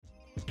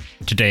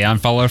Today on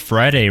Follow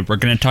Friday, we're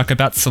going to talk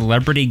about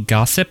celebrity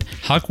gossip,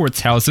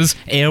 Hogwarts houses,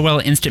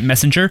 AOL Instant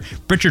Messenger,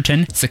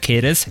 Bridgerton,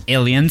 cicadas,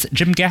 aliens,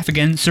 Jim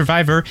Gaffigan,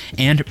 Survivor,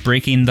 and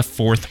breaking the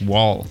fourth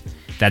wall.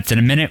 That's in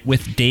a minute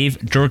with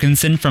Dave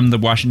Jorgensen from The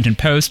Washington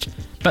Post.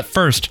 But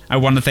first, I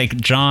want to thank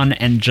John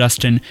and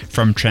Justin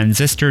from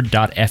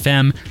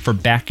Transistor.fm for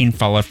backing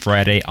Follow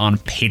Friday on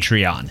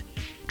Patreon.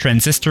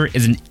 Transistor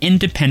is an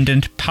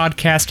independent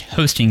podcast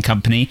hosting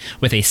company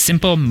with a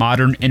simple,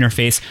 modern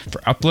interface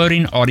for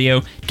uploading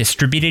audio,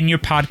 distributing your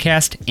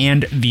podcast,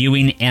 and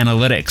viewing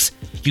analytics.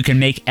 You can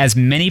make as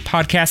many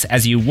podcasts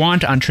as you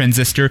want on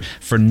Transistor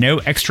for no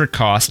extra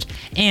cost,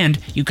 and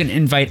you can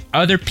invite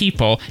other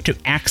people to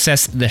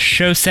access the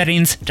show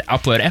settings, to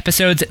upload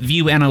episodes,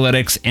 view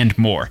analytics, and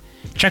more.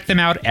 Check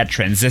them out at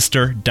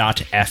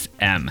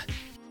Transistor.fm.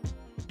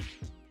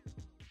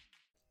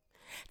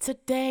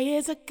 Today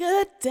is a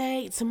good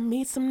day to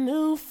meet some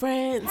new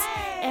friends.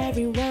 Hey.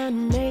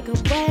 Everyone make a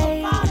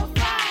way.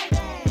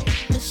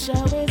 The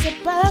show is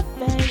a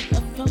buffet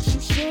of folks you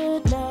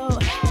should know.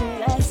 So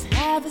let's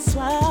have a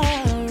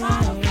soiree.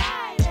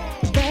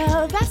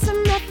 Well, that's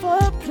enough for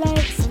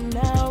play. So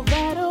now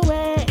right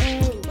away,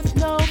 with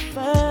no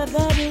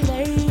further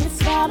delay,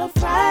 it's Follow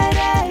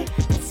Friday.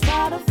 It's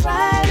Follow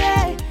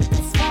Friday.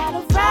 It's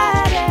Follow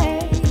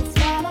Friday. It's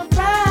Follow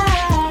Friday.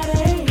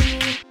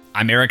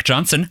 I'm Eric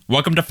Johnson.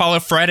 Welcome to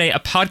Follow Friday, a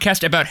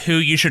podcast about who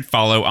you should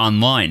follow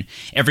online.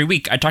 Every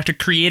week, I talk to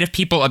creative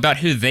people about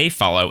who they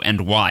follow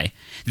and why.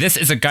 This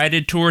is a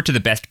guided tour to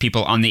the best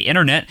people on the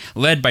internet,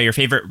 led by your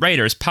favorite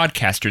writers,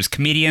 podcasters,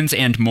 comedians,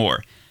 and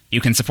more. You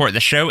can support the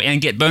show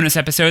and get bonus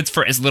episodes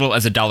for as little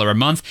as $1 a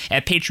month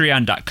at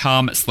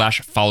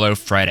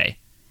patreon.com/followfriday.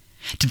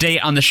 Today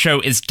on the show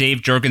is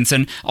Dave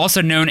Jorgensen,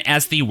 also known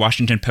as the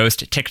Washington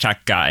Post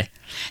TikTok guy.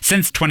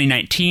 Since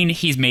 2019,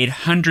 he's made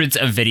hundreds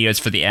of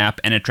videos for the app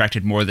and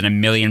attracted more than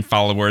 1 million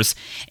followers.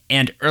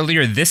 And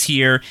earlier this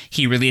year,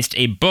 he released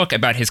a book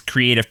about his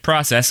creative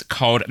process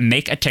called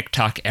Make a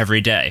TikTok Every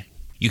Day.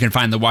 You can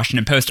find the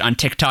Washington Post on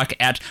TikTok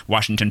at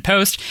Washington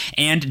Post,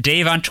 and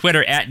Dave on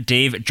Twitter at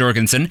Dave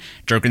Jorgensen.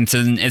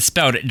 Jorgensen is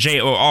spelled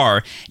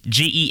Jorgenson.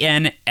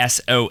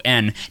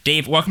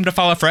 Dave, welcome to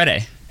Follow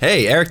Friday.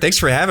 Hey, Eric, thanks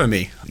for having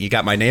me. You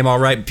got my name all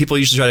right. People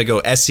usually try to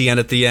go SCN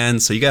at the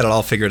end, so you got it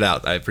all figured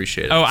out. I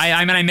appreciate it. Oh,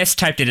 I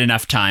mistyped it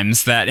enough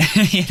times that,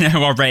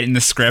 while writing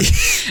the script.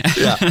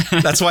 Yeah,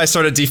 that's why I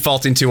started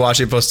defaulting to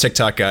Washington Post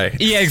TikTok guy.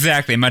 Yeah,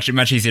 exactly. Much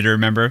easier to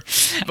remember.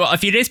 Well, a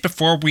few days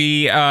before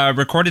we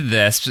recorded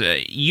this,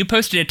 you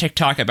posted a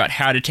TikTok about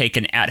how to take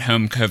an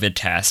at-home COVID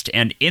test,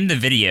 and in the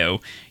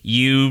video,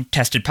 you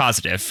tested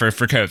positive for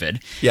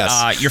COVID.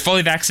 Yes. You're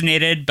fully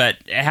vaccinated, but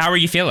how are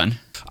you feeling?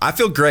 I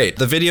feel great.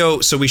 The video,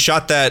 so we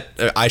shot that,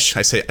 I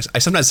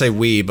sometimes say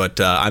we, but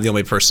I'm the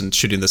only person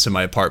shooting this in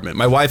my apartment.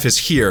 My wife is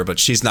here, but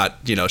she's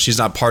not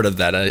part of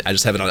that. I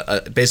just have it on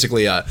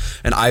basically an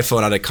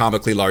iPhone on a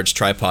comically large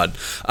tripod.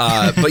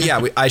 But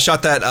yeah, I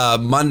shot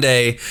that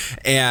Monday,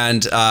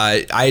 and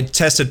I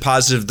tested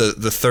positive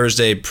the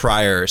Thursday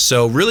prior.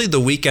 So really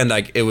the weekend,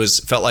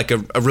 felt like a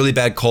really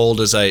bad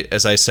cold, as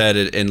I said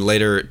in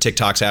later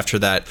TikToks after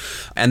that.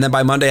 And then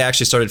by Monday, I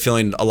actually started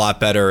feeling a lot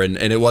better, and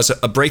it was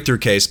a breakthrough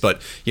case,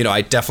 but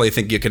I definitely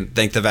think you can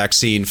thank the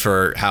vaccine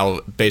for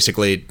how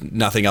basically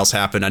nothing else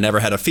happened. I never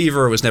had a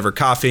fever, was never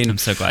coughing. I'm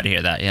so glad to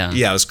hear that. Yeah.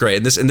 Yeah, it was great.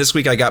 And this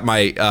week I got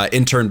my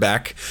intern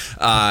back,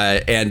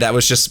 and that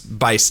was just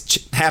by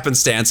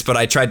happenstance. But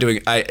I tried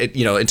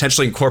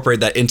intentionally incorporate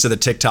that into the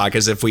TikTok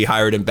as if we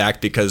hired him back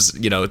because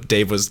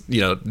Dave was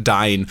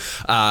dying.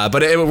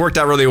 But it worked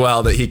out really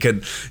well that he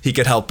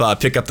could help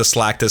pick up the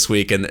slack this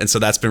week, and so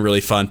that's been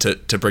really fun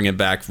to bring him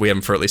back. We have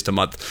him for at least a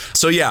month.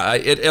 So yeah,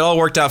 it all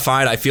worked out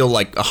fine. I feel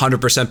like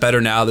 100%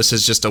 better now. This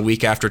is just a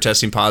week after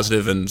testing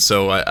positive, and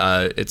so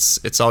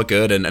it's all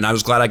good. And I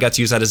was glad I got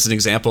to use that as an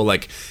example.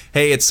 Like,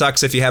 hey, it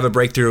sucks if you have a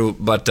breakthrough,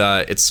 but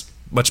it's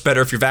much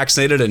better if you're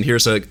vaccinated. And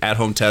here's a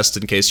at-home test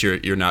in case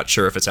you're not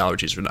sure if it's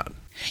allergies or not.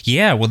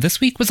 Yeah, well, this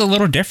week was a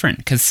little different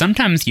because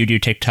sometimes you do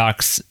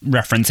TikToks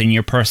referencing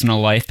your personal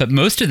life, but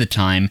most of the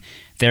time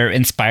they're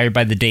inspired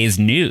by the day's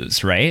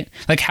news, right?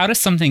 Like, how does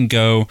something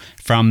go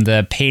from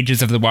the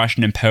pages of the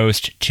Washington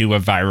Post to a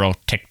viral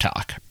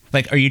TikTok?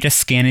 Like, are you just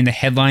scanning the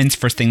headlines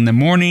first thing in the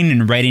morning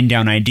and writing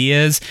down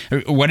ideas? Or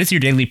what is your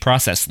daily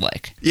process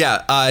like?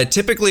 Yeah,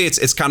 typically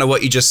it's kind of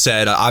what you just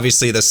said.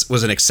 Obviously, this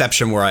was an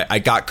exception where I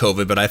got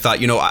COVID, but I thought,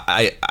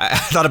 I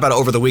thought about it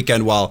over the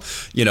weekend while,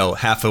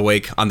 half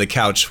awake on the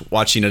couch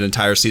watching an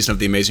entire season of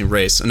The Amazing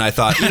Race. And I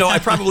thought, I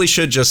probably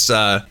should just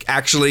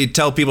actually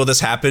tell people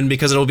this happened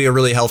because it'll be a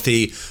really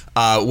healthy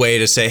way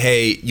to say,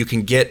 hey, you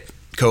can get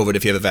COVID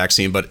if you have a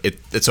vaccine, but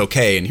it's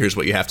okay, and here's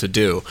what you have to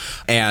do.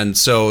 And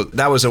so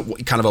that was a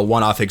kind of a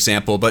one-off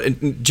example,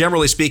 but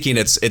generally speaking,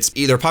 it's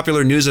either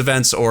popular news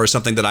events or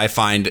something that I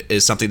find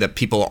is something that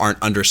people aren't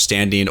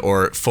understanding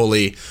or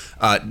fully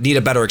need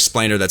a better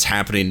explainer that's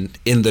happening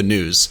in the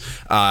news.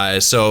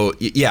 So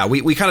yeah,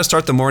 we kind of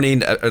start the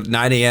morning at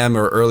 9 a.m.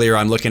 or earlier.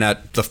 I'm looking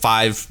at the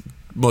 5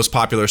 most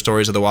popular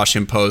stories of the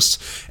Washington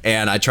Post,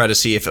 and I try to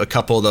see if a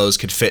couple of those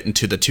could fit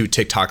into the 2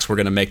 TikToks we're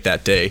going to make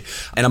that day.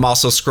 And I'm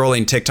also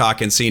scrolling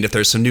TikTok and seeing if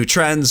there's some new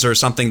trends or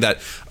something that,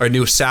 or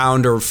new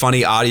sound or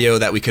funny audio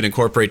that we could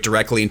incorporate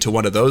directly into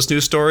one of those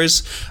news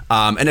stories.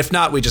 And if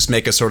not, we just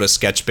make a sort of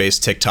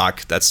sketch-based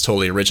TikTok that's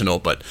totally original,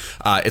 but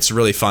it's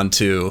really fun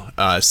to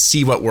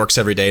see what works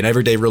every day. And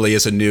every day really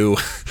is a new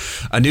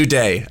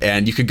day.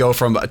 And you could go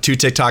from 2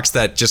 TikToks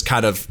that just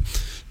kind of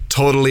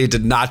totally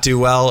did not do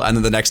well, and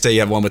then the next day you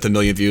have one with 1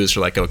 million views.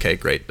 You're like, okay,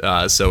 great.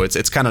 So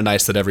it's kind of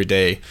nice that every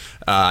day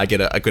I get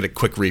a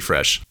quick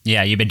refresh.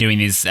 Yeah, you've been doing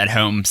these at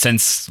home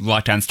since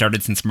lockdown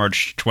started, since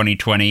March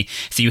 2020.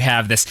 So you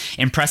have this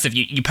impressive,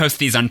 you post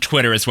these on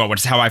Twitter as well,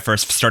 which is how I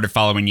first started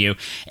following you.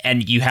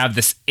 And you have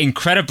this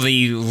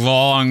incredibly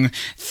long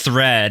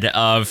thread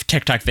of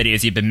TikTok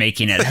videos you've been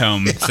making at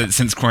home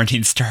since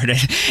quarantine started.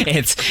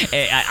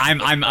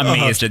 I'm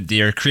amazed at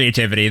your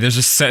creativity. There's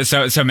just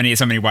so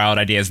many wild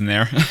ideas in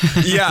there.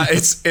 Yeah,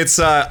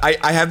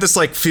 I have this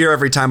like fear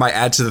every time I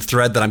add to the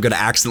thread that I'm going to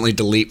accidentally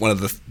delete one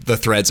of the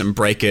threads and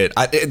break it.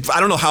 I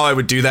don't know how I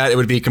would do that. It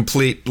would be a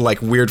complete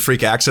like weird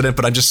freak accident,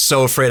 but I'm just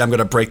so afraid I'm going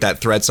to break that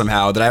thread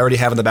somehow that I already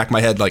have in the back of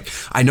my head. Like,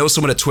 I know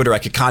someone at Twitter, I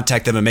could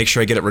contact them and make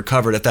sure I get it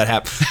recovered if that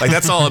happens. Like,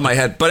 that's all in my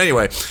head. But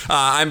anyway,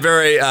 I'm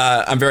very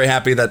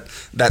happy that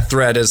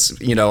thread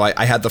is,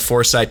 I had the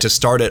foresight to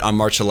start it on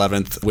March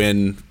 11th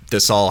when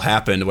this all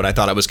happened, when I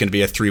thought it was going to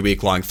be a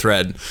 3-week long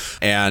thread.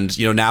 And,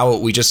 now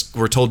we just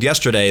were told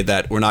yesterday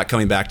that we're not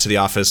coming back to the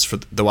office for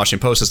the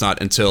Washington Post is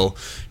not until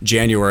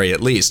January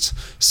at least.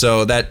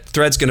 So that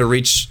thread's going to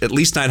reach at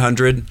least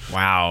 900.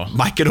 Wow.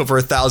 Might get over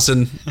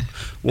 1,000.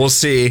 We'll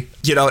see.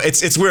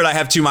 It's weird. I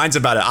have two minds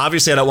about it.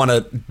 Obviously, I don't want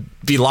to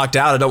be locked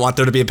out. I don't want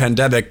there to be a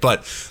pandemic,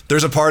 but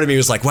there's a part of me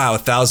who's like, wow,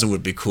 1,000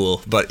 would be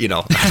cool. But, I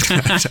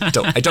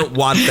don't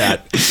want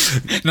that.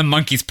 The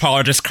monkey's paw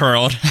are just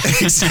curled.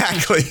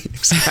 Exactly.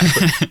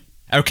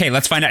 Okay,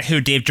 let's find out who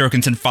Dave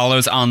Jorgensen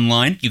follows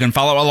online. You can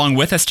follow along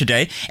with us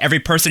today. Every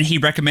person he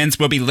recommends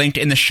will be linked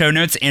in the show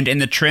notes and in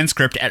the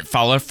transcript at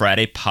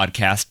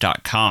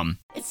followfridaypodcast.com.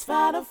 It's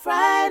Follow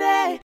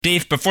Friday.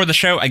 Dave, before the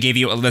show, I gave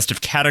you a list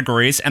of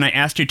categories, and I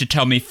asked you to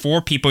tell me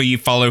 4 people you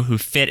follow who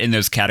fit in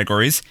those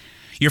categories.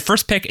 Your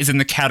first pick is in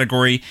the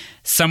category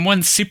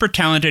someone super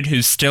talented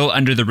who's still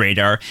under the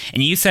radar,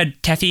 and you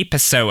said Tefi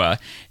Pessoa,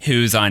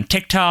 who's on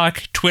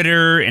TikTok,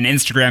 Twitter, and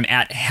Instagram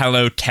at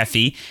Hello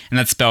Tefi, and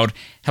that's spelled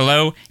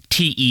Hello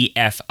Tefi.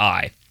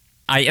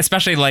 I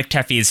especially like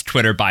Tefi's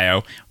Twitter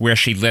bio, where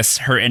she lists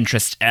her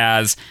interests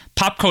as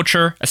pop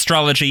culture,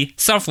 astrology,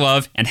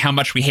 self-love, and how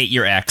much we hate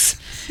your ex.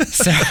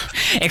 So,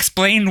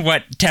 explain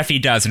what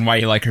Tefi does and why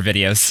you like her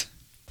videos.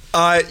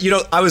 I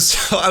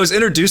was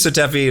introduced to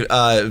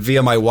Tefi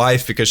via my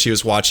wife because she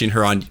was watching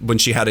her when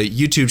she had a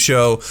YouTube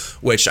show,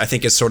 which I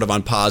think is sort of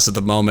on pause at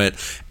the moment.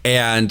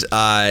 And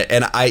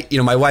I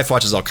my wife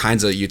watches all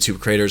kinds of YouTube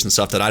creators and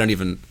stuff that I don't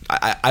even.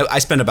 I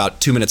spend about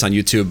 2 minutes on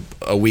YouTube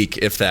a week,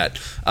 if that,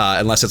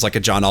 unless it's like a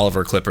John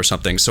Oliver clip or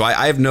something. So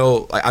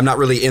I'm not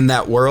really in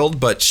that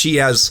world, but she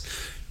has.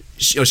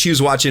 She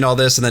was watching all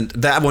this, and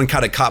then that one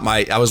kind of caught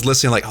I was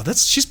listening like, oh,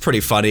 she's pretty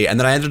funny. And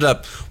then I ended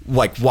up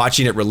like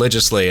watching it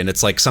religiously, and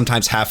it's like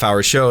sometimes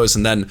half-hour shows.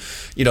 And then,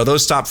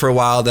 those stopped for a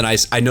while. Then I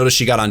noticed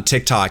she got on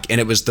TikTok,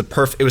 and it was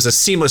it was a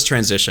seamless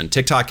transition.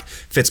 TikTok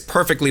fits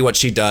perfectly what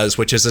she does,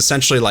 which is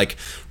essentially like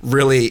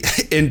really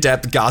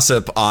in-depth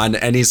gossip on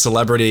any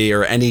celebrity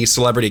or any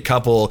celebrity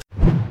couple.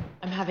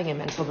 I'm having a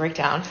mental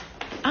breakdown.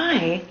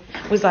 I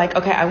was like,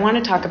 okay, I want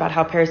to talk about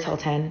how Paris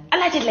Hilton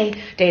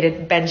allegedly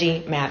dated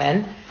Benji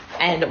Madden.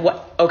 And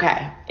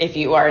if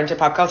you are into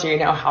pop culture, you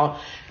know how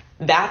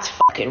that's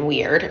fucking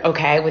weird,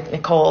 okay, with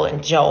Nicole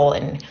and Joel.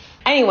 And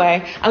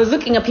anyway, I was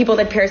looking at people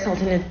that Paris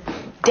Hilton has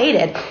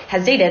dated,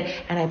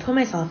 and I put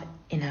myself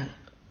in a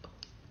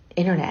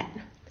internet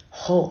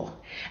hole.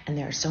 And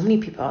there are so many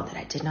people that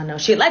I did not know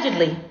she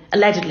allegedly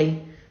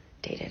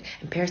dated.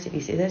 And Paris, if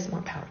you see this,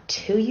 more power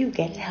to you.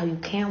 Get it how you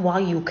can, while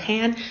you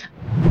can.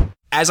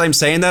 As I'm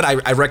saying that,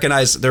 I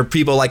recognize there are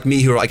people like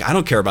me who are like, I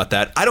don't care about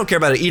that. I don't care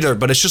about it either,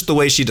 but it's just the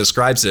way she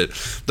describes it.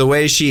 The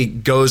way she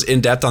goes in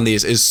depth on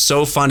these is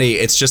so funny.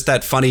 It's just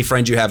that funny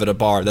friend you have at a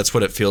bar. That's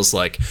what it feels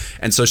like.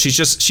 And so she's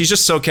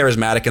just so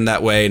charismatic in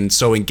that way and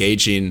so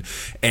engaging.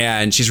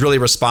 And she's really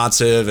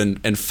responsive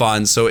and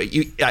fun. So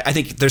I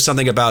think there's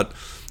something about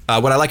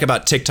what I like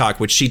about TikTok,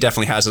 which she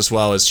definitely has as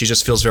well, is she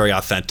just feels very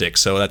authentic.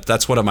 So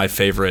that's one of my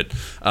favorite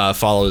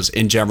follows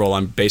in general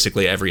on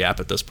basically every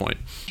app at this point.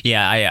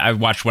 Yeah, I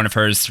watched one of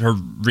her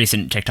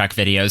recent TikTok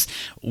videos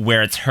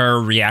where it's her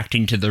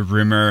reacting to the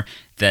rumor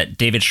that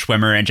David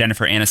Schwimmer and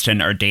Jennifer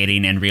Aniston are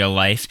dating in real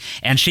life,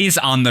 and she's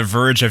on the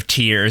verge of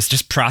tears,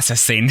 just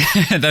processing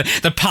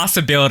the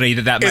possibility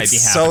that might be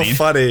happening. It's so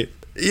funny.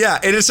 Yeah,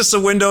 and it's just a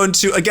window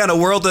into, again, a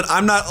world that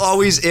I'm not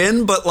always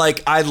in, but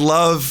like I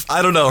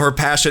don't know, her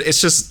passion.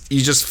 It's just,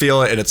 you just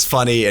feel it, and it's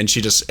funny, and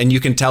and you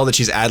can tell that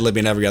she's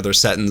ad-libbing every other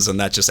sentence, and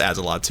that just adds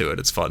a lot to it.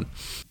 It's fun.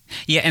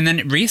 Yeah, and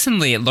then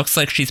recently it looks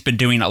like she's been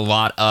doing a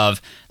lot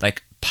of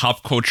like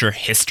pop culture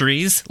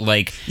histories,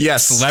 like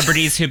yes.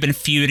 celebrities who've been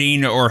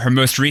feuding, or her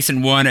most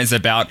recent one is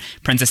about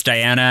Princess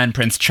Diana and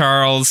Prince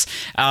Charles.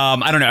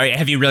 I don't know.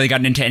 Have you really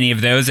gotten into any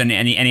of those, and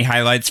any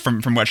highlights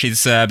from what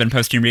she's been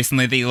posting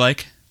recently that you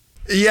like?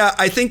 Yeah,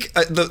 I think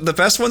the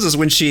best ones is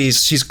when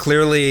she's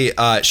clearly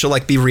she'll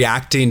like be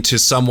reacting to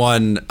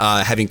someone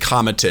having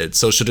commented.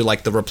 So she'll do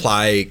like the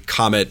reply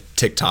comment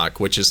TikTok,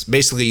 which is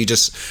basically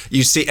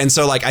you see. And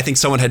so like I think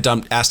someone had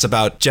asked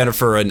about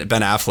Jennifer and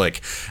Ben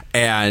Affleck,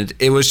 and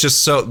it was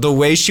just so the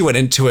way she went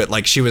into it,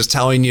 like she was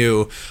telling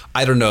you,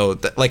 I don't know,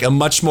 like a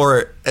much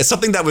more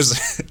something that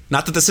was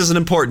not that this isn't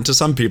important to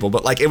some people,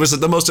 but like it was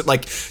the most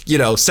like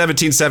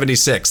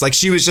 1776. Like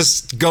she was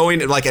just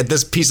going like at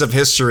this piece of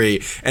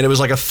history, and it was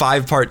like a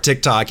 5-part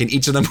TikTok, and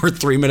each of them were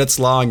 3 minutes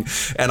long,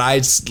 and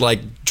I like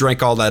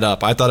drank all that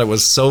up. I thought it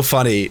was so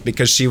funny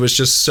because she was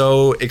just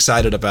so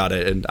excited about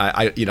it, and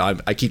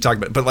I keep talking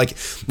about it, but like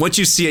once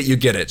you see it, you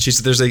get it.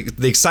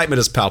 The excitement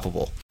is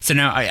palpable. So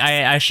now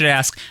I should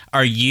ask: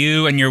 are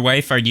you and your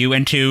wife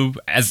into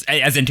as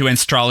into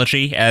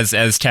astrology as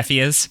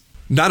Teffy is?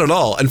 Not at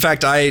all. In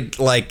fact, I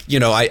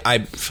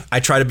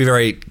try to be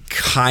very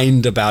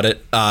kind about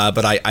it,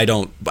 but I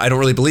don't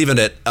really believe in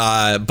it.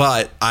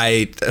 But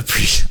I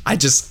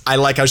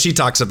like how she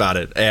talks about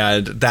it,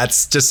 and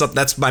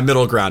that's my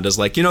middle ground. Is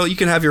like, you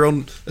can have your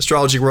own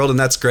astrology world, and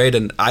that's great.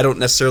 And I don't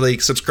necessarily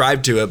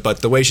subscribe to it,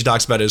 but the way she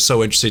talks about it is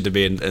so interesting to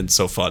me and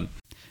so fun.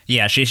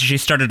 Yeah, she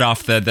started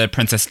off the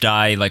Princess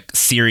Di like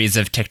series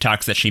of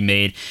TikToks that she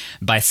made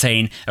by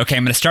saying, okay,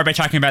 I'm going to start by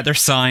talking about their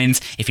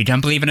signs. If you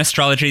don't believe in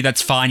astrology,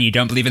 that's fine. You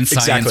don't believe in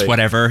science, exactly.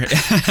 Whatever.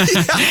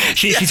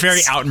 She's very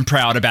out and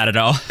proud about it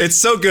all. It's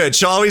so good.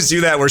 She'll always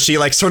do that where she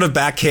like sort of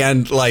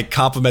backhand like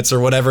compliments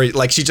or whatever.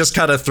 Like she just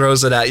kind of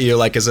throws it at you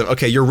like as if,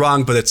 okay, you're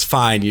wrong, but it's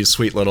fine, you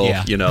sweet little,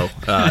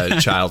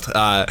 child.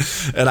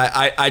 And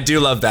I do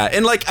love that.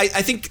 And like,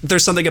 I think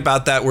there's something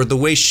about that where the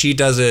way she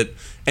does it,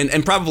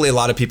 and probably a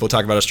lot of people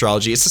talk about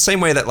astrology. It's the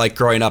same way that like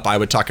growing up, I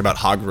would talk about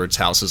Hogwarts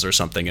houses or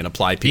something and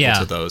apply people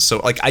to those. So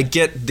like I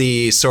get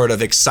the sort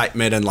of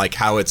excitement and like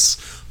how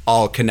it's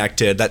all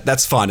connected.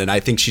 That's fun. And I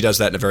think she does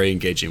that in a very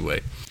engaging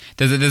way.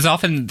 There's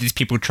often these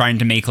people trying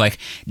to make like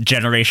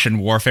generation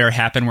warfare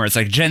happen where it's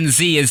like Gen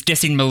Z is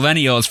dissing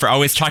millennials for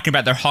always talking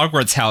about their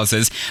Hogwarts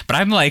houses. But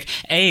I'm like,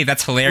 A,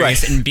 that's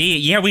hilarious. Right. And B,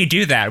 yeah, we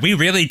do that. We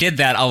really did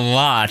that a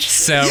lot.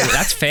 So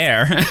that's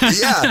fair.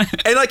 Yeah.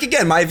 And like,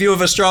 again, my view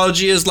of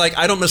astrology is like,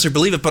 I don't necessarily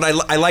believe it, but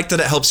I like that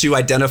it helps you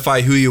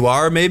identify who you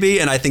are maybe.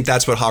 And I think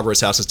that's what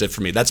Hogwarts houses did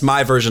for me. That's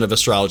my version of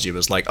astrology. It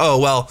was like, oh,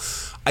 well,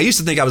 I used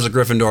to think I was a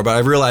Gryffindor, but I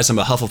realized I'm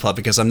a Hufflepuff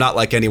because I'm not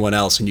like anyone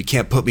else, and you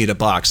can't put me in a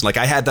box. Like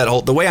I had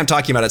that the way I'm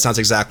talking about it sounds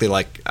exactly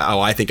like how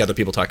I think other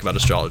people talk about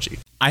astrology.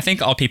 I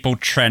think all people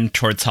trend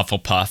towards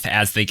Hufflepuff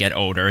as they get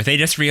older. They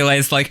just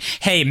realize like,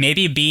 hey,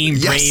 maybe being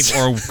brave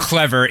or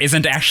clever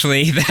isn't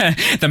actually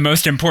the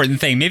most important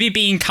thing. Maybe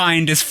being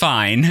kind is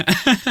fine.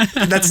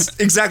 That's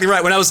exactly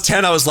right. When I was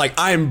 10, I was like,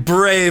 I'm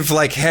brave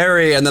like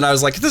Harry. And then I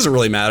was like, it doesn't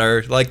really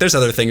matter. Like there's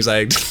other things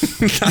I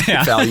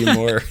value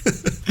more.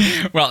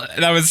 Well,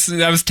 that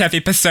was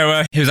Teffy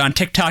Pessoa, who's on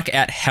TikTok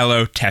at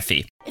Hello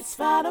Teffy. It's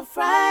Final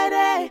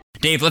Friday.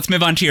 Dave, let's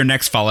move on to your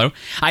next follow.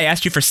 I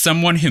asked you for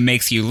someone who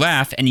makes you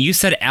laugh, and you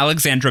said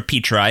Alexandra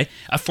Petri,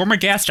 a former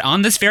guest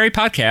on this very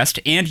podcast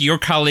and your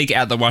colleague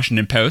at The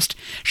Washington Post.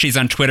 She's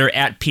on Twitter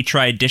at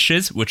Petri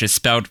Dishes, which is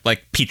spelled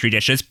like Petri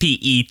Dishes,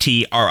 Petri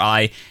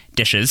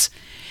Dishes.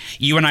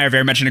 You and I are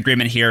very much in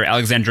agreement here.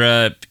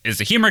 Alexandra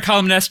is a humor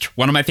columnist,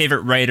 one of my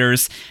favorite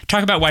writers.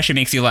 Talk about why she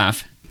makes you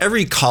laugh.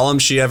 Every column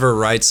she ever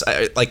writes,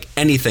 like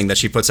anything that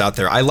she puts out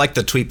there, I like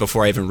the tweet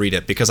before I even read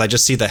it because I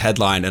just see the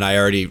headline and I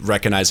already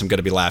recognize I'm going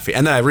to be laughing.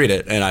 And then I read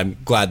it and I'm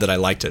glad that I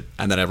liked it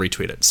and then I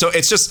retweet it. So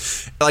it's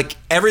just like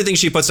everything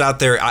she puts out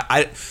there.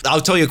 I'll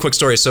tell you a quick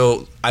story.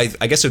 So I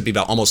guess it would be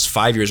about almost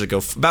 5 years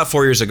ago, about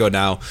 4 years ago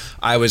now,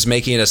 I was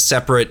making a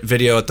separate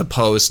video at the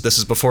Post. This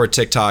is before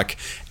TikTok.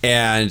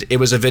 And it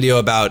was a video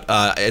about,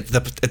 at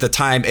the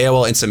time,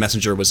 AOL Instant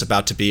Messenger was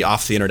about to be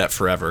off the internet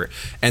forever.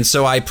 And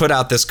so I put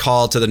out this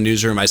call to the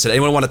newsroom. I said,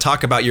 anyone want to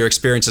talk about your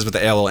experiences with the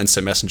AOL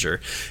Instant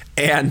Messenger?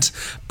 And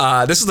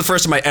this is the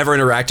first time I ever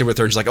interacted with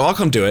her. And she's like, oh, I'll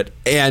come do it.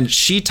 And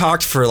she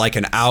talked for like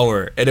an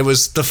hour. And it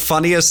was the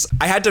funniest.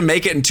 I had to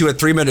make it into a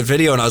 3-minute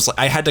video. And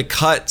I had to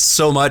cut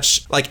so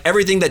much. Like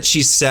everything that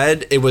she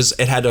said, it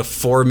had a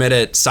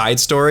 4-minute side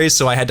story.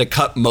 So I had to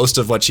cut most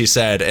of what she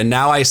said. And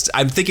now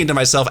I'm thinking to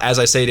myself, as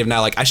I say to him now,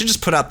 like, I should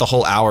just put out the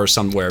whole hour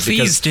somewhere.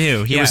 Please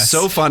do. Yes. It was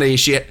so funny.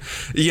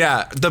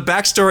 The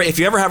backstory, if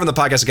you ever have on the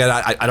podcast again,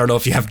 I don't know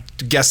if you have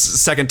guests a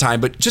second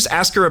time, but just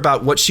ask her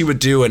about what she would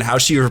do and how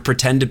she would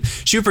pretend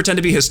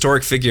to be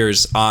historic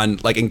figures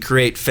and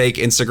create fake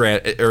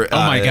Instagram or oh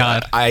my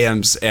God.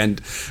 IMs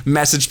and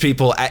message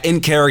people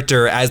in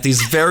character as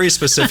these very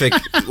specific,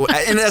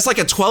 and as like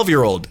a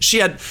 12-year-old.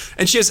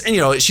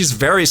 She's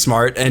very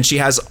smart and she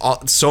has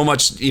so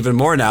much even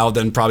more now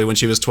than probably when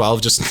she was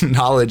 12, just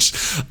knowledge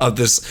of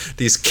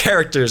these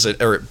characters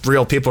or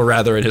real people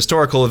rather in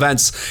historical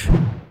events.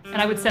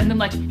 And I would send them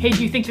like, hey,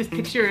 do you think this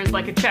picture is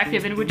like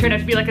attractive? And it would turn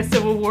out to be like a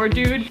Civil War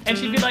dude. And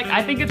she'd be like,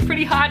 I think it's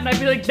pretty hot. And I'd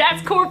be like,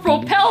 that's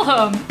Corporal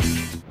Pelham.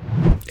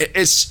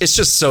 It's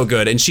just so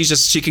good, and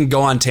she can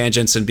go on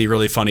tangents and be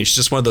really funny. She's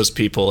just one of those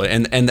people,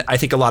 and I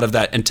think a lot of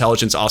that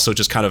intelligence also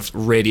just kind of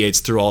radiates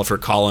through all of her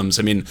columns.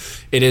 I mean,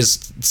 it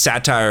is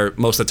satire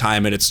most of the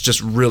time, and it's just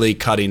really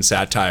cutting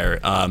satire.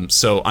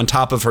 So on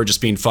top of her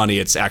just being funny,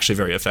 it's actually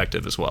very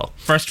effective as well.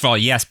 First of all,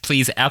 yes,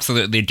 please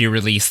absolutely do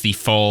release the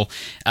full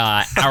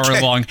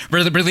hour-long,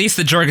 release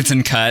the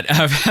Jorgensen cut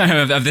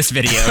of this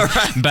video.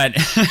 But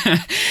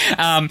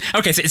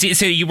okay,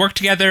 so you worked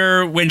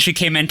together when she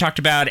came in, talked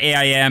about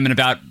AIM and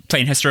about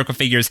playing historical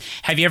figures.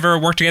 Have you ever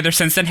worked together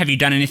since then? Have you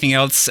done anything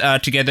else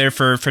together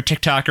for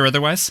TikTok or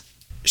otherwise?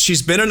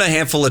 She's been in a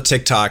handful of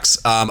TikToks.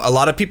 A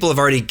lot of people have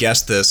already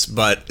guessed this,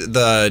 but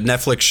the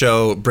Netflix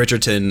show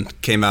Bridgerton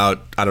came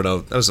out, I don't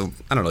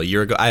know, a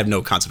year ago. I have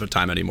no concept of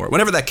time anymore.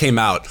 Whenever that came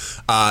out,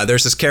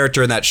 there's this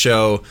character in that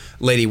show,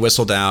 Lady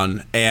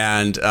Whistledown,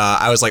 and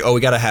I was like, oh, we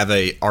got to have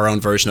our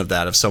own version of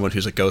that, of someone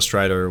who's a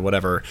ghostwriter or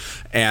whatever.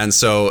 And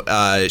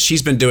so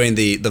she's been doing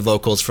the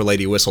vocals for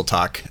Lady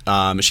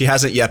Whistletalk. She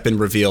hasn't yet been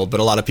revealed,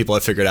 but a lot of people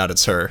have figured out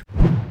it's her.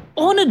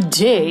 On a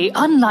day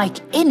unlike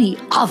any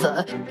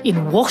other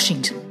in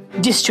Washington,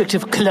 District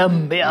of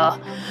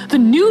Columbia, the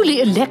newly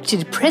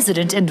elected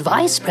president and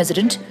vice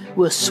president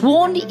were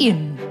sworn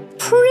in.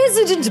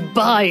 President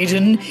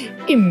Biden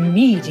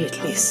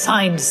immediately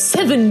signed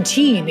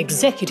 17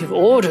 executive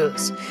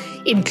orders,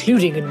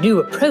 including a new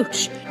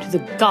approach to the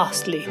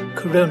ghastly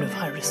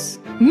coronavirus.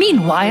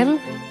 Meanwhile,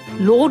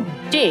 Lord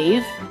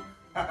Dave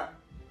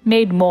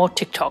made more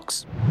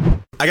TikToks.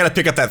 I got to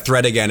pick up that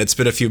thread again. It's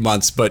been a few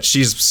months, but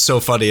she's so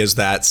funny as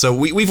that. So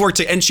we've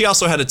worked, and she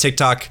also had a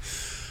TikTok.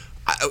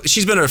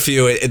 She's been in a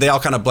few. They all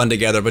kind of blend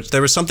together, but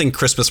there was something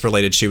Christmas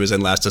related she was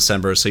in last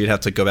December, so you'd have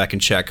to go back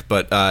and check.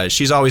 But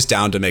she's always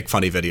down to make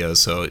funny videos.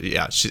 So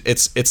yeah,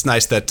 it's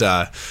nice that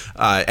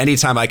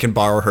anytime I can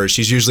borrow her,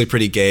 she's usually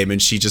pretty game,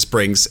 and she just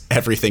brings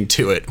everything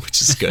to it,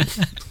 which is good.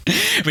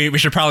 We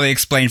should probably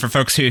explain for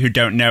folks who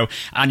don't know,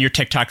 on your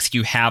TikToks,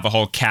 you have a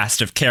whole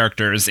cast of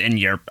characters in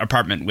your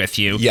apartment with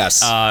you.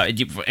 Yes.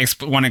 You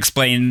want to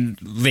explain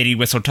Lady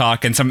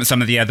Whistletalk and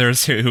some of the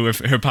others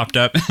who popped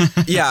up?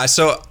 Yeah,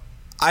 so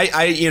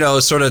I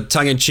sort of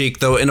tongue-in-cheek,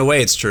 though in a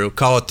way it's true,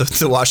 call it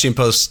the Washington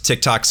Post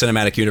TikTok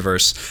cinematic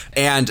universe.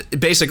 And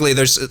basically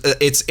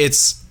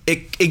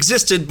it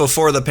existed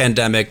before the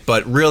pandemic,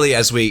 but really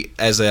as we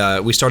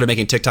started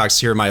making TikToks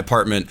here in my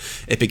apartment,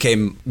 it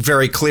became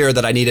very clear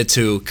that I needed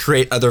to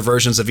create other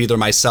versions of either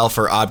myself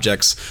or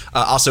objects.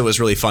 Also, it was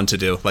really fun to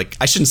do. Like,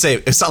 I shouldn't say,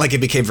 it's not like it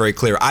became very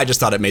clear. I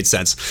just thought it made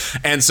sense.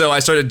 And so I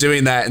started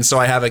doing that. And so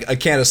I have a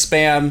can of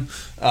Spam.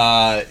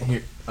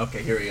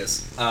 Here he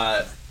is.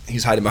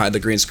 He's hiding behind the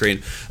green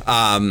screen.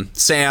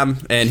 Sam,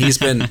 and he's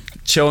been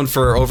chilling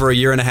for over a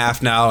year and a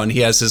half now, and he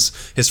has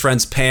his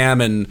friends Pam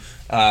and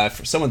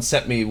someone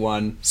sent me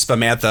one,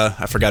 Spamantha,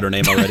 I forgot her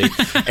name already.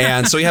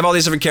 And so you have all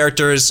these different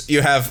characters.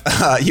 You have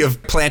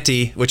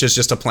Planty, which is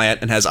just a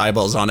plant and has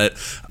eyeballs on it.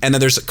 And then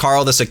there's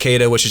Carl the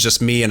cicada, which is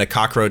just me in a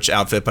cockroach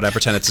outfit, but I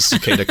pretend it's a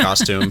cicada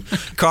costume.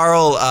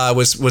 Carl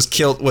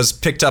was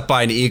picked up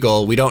by an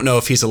eagle. We don't know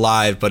if he's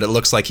alive, but it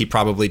looks like he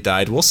probably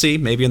died. We'll see.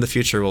 Maybe in the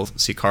future we'll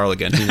see Carl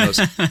again. Who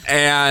knows?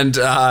 And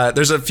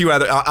there's a few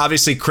other,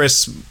 obviously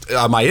Chris,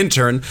 my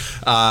intern,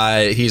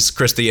 he's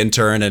Chris the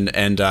intern,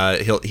 and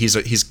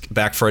he's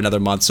back for another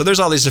month. So there's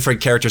all these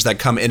different characters that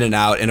come in and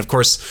out, and of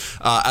course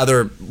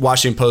other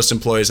Washington Post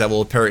employees that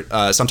will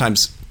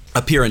sometimes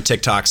appear in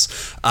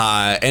TikToks.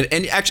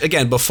 And actually,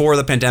 again, before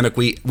the pandemic,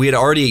 we had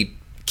already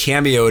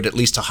cameoed at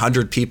least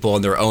 100 people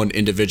in their own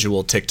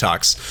individual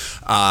TikToks.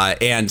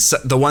 And so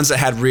the ones that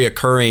had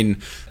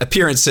reoccurring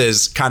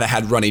appearances kind of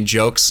had running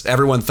jokes.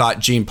 Everyone thought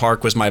Gene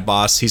Park was my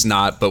boss. He's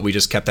not, but we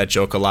just kept that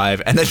joke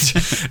alive. And then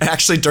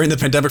actually during the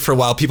pandemic for a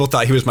while, people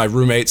thought he was my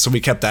roommate, so we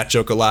kept that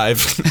joke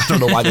alive. I don't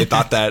know why they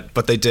thought that,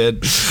 but they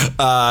did.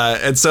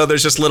 And so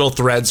there's just little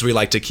threads we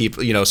like to keep,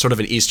 sort of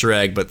an Easter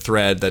egg, but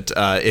thread that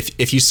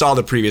if you saw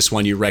the previous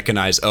one, you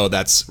recognize, oh,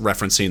 that's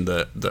referencing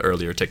the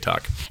earlier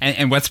TikTok.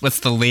 And what's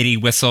the Lady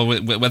Whistle?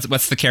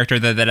 What's the character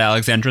that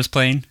Alexandra's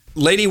playing?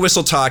 Lady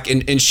Whistletalk,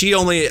 and she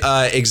only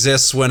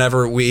exists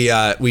whenever we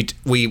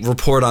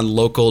report on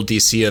local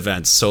DC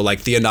events. So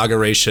like the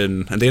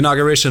inauguration and the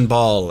inauguration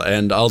ball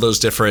and all those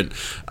different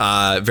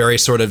very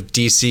sort of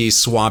DC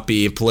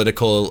swampy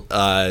political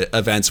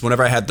events.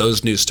 Whenever I had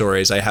those news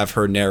stories, I have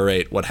her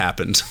narrate what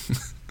happened,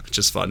 which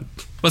is fun.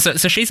 Well,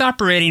 so she's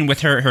operating with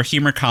her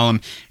humor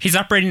column. She's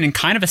operating in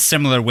kind of a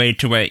similar way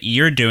to what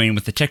you're doing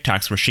with the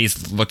TikToks, where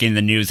she's looking at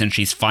the news and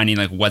she's finding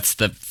like what's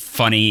the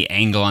funny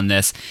angle on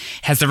this.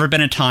 Has there ever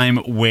been a time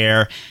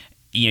where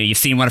you've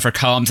seen one of her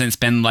columns and it's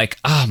been like,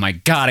 oh my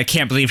God, I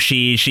can't believe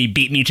she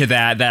beat me to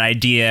that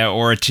idea,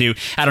 or to,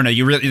 I don't know,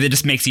 it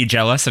just makes you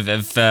jealous of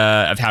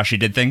how she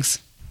did things?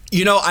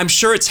 I'm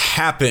sure it's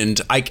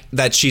happened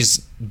that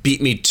she's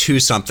beat me to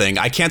something.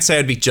 I can't say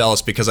I'd be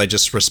jealous because I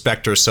just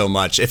respect her so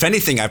much. If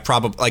anything, I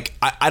probably, like,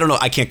 I don't know,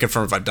 I can't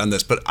confirm if I've done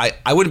this, but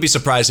I wouldn't be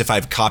surprised if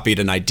I've copied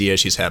an idea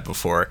she's had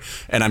before.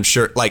 And I'm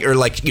sure,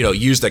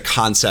 used a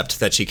concept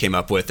that she came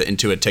up with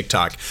into a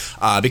TikTok.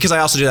 Because I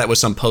also do that with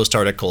some post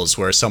articles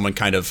where someone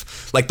kind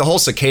of, like, the whole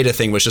cicada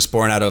thing was just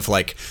born out of,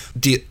 like,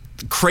 the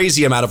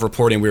crazy amount of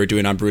reporting we were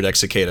doing on brood X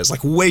cicadas, like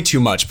way too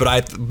much.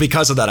 But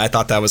because of that, I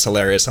thought that was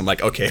hilarious. I'm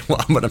like, okay, well,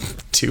 I'm gonna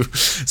do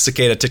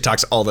cicada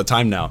TikToks all the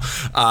time now.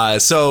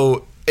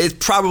 So it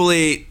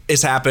probably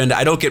has happened.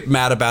 I don't get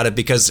mad about it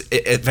because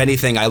if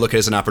anything, I look at it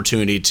as an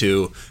opportunity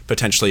to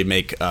potentially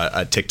make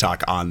a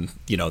TikTok on,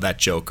 that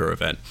joke or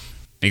event.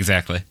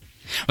 Exactly.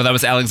 Well, that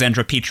was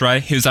Alexandra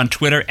Petri, who's on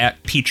Twitter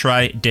at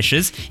Petri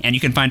Dishes, and you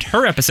can find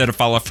her episode of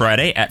Follow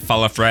Friday at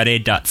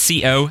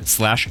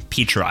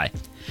followfriday.co/Petri.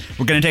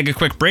 We're going to take a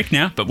quick break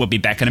now, but we'll be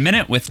back in a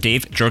minute with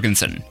Dave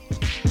Jorgensen.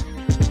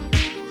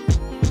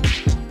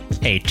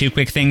 Hey, 2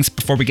 quick things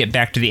before we get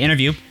back to the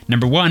interview.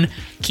 Number 1,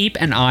 keep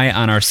an eye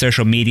on our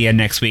social media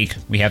next week.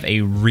 We have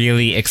a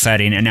really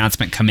exciting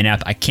announcement coming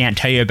up. I can't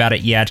tell you about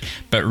it yet,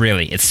 but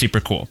really, it's super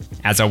cool.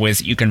 As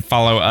always, you can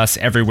follow us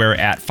everywhere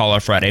at Follow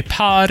Friday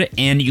Pod,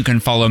 and you can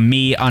follow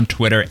me on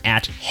Twitter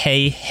at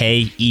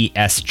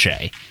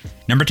HeyHeyESJ.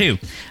 Number 2,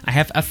 I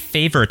have a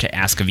favor to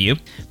ask of you.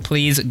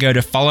 Please go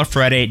to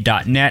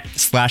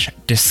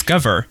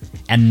followfriday.net/discover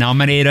and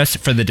nominate us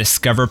for the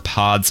Discover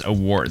Pods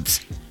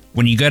Awards.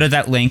 When you go to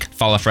that link,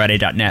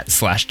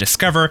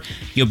 followfriday.net/discover,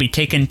 you'll be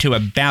taken to a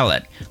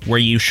ballot where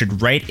you should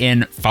write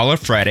in Follow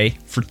Friday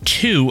for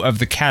 2 of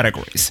the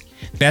categories: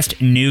 Best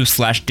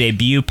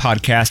New/Debut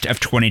Podcast of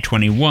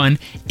 2021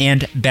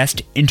 and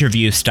Best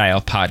Interview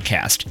Style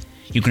Podcast.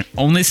 You can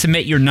only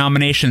submit your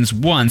nominations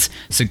once,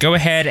 so go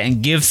ahead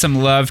and give some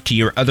love to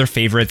your other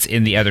favorites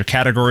in the other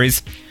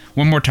categories.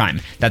 One more time,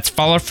 that's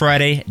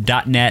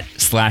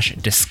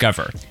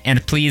followfriday.net/discover.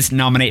 And please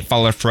nominate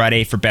Follow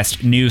Friday for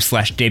Best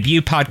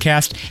New/Debut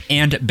Podcast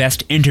and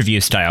Best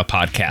Interview Style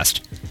Podcast.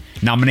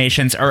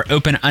 Nominations are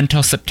open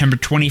until September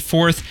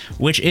 24th,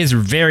 which is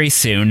very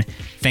soon.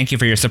 Thank you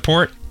for your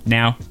support.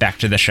 Now, back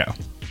to the show.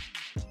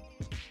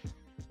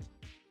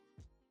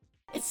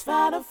 It's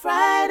Follow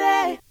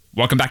Friday.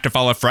 Welcome back to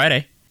Follow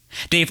Friday.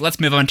 Dave, let's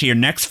move on to your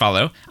next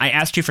follow. I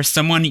asked you for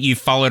someone you've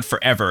followed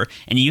forever,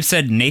 and you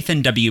said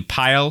Nathan W.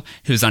 Pyle,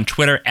 who's on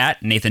Twitter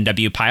at Nathan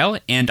W. Pyle,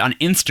 and on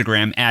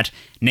Instagram at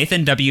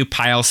Nathan W.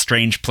 Pyle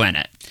Strange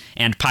Planet.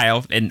 And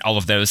Pyle, in all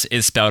of those,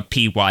 is spelled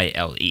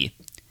P-Y-L-E.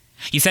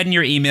 You said in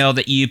your email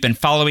that you've been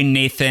following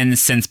Nathan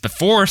since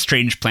before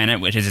Strange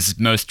Planet, which is his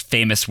most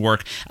famous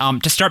work.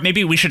 To start,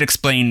 maybe we should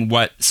explain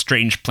what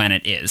Strange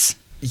Planet is.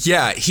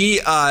 Yeah,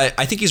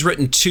 I think he's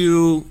written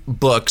 2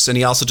 books, and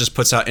he also just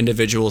puts out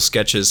individual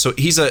sketches. So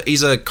he's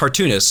a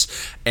cartoonist,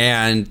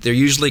 and they're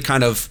usually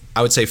kind of,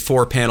 I would say,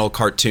 4-panel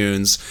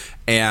cartoons,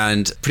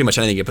 and pretty much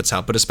anything he puts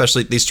out, but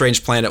especially these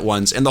Strange Planet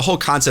ones. And the whole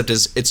concept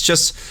is it's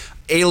just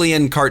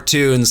alien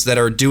cartoons that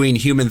are doing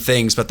human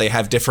things, but they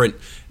have different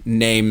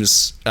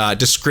names,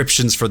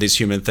 descriptions for these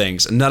human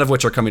things, none of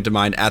which are coming to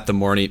mind at the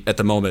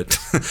moment.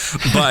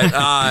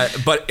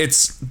 But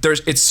it's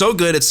so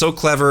good, it's so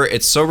clever,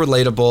 it's so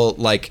relatable.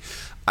 Like,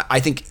 I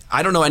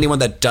don't know anyone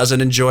that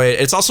doesn't enjoy it.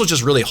 It's also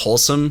just really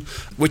wholesome,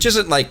 which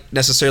isn't like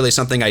necessarily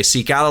something I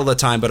seek out all the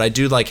time, but I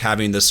do like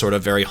having this sort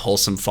of very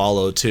wholesome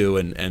follow too,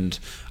 and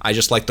I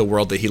just like the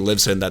world that he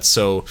lives in that's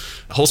so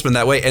wholesome in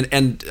that way.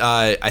 And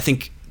I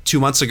think 2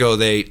 months ago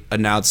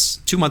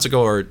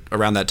or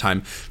around that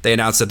time, they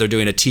announced that they're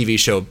doing a TV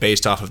show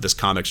based off of this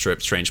comic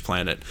strip, Strange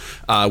Planet,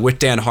 with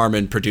Dan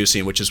Harmon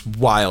producing, which is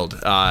wild.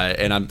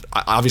 And I'm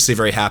obviously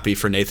very happy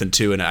for Nathan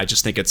too. And I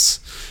just think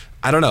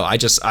I don't know. I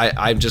just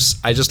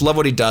love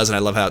what he does, and I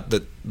love how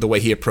the way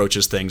he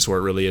approaches things, where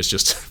it really is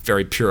just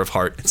very pure of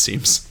heart, it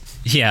seems.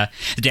 Yeah,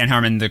 Dan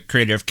Harmon, the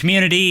creator of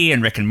Community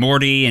and Rick and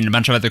Morty and a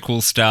bunch of other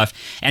cool stuff.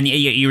 And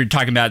you were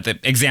talking about the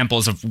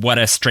examples of what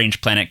a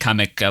Strange Planet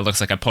comic looks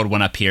like. I pulled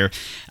one up here.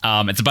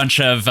 It's a bunch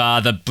of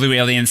the blue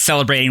aliens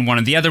celebrating one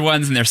of the other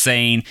ones, and they're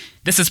saying,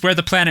 "This is where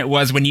the planet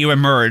was when you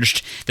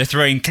emerged." They're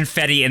throwing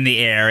confetti in the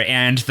air,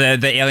 and the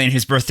alien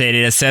whose birthday it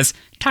is says,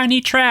 "Tiny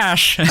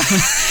trash."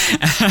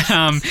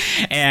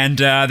 And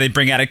they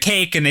bring out a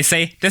cake and they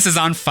say, "This is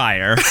on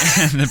fire."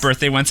 And the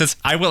birthday one says,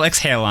 "I will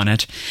exhale on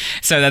it."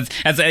 So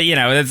that's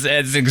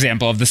an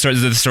example of the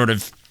sort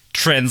of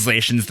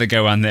translations that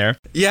go on there.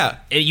 Yeah.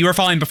 You were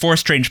following before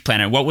Strange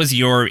Planet. What was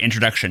your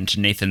introduction to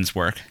Nathan's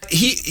work?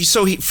 He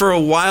for a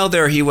while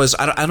there, he was,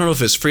 I don't know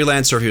if it was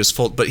freelance or if he was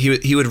full, but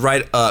he would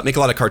write, make a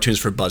lot of cartoons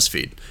for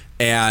BuzzFeed.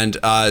 And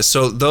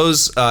so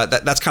those,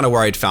 that's kind of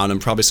where I'd found him,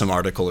 probably some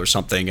article or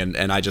something.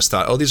 And I just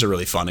thought, oh, these are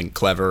really fun and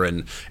clever.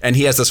 And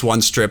he has this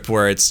one strip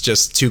where it's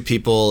just 2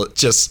 people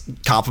just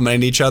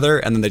complimenting each other,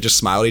 and then they just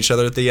smile at each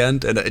other at the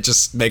end. And it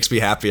just makes me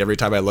happy every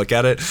time I look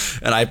at it.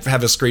 And I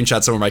have a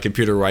screenshot somewhere on my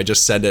computer where I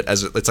just send it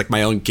as, it's like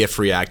my own GIF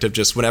reactive.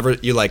 Just whenever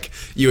you and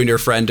your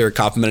friend are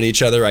complimenting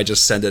each other, I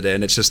just send it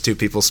in. It's just 2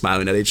 people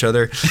smiling at each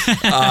other.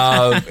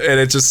 And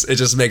it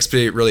just makes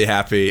me really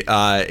happy.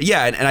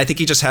 And I think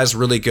he just has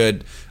really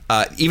good,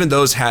 even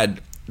those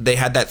had they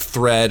had that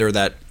thread or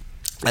that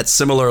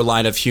similar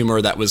line of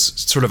humor that was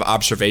sort of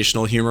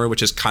observational humor,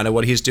 which is kind of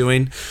what he's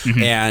doing.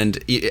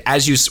 And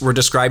as you were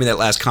describing that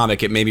last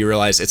comic, it made me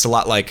realize it's a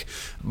lot like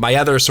my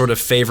other sort of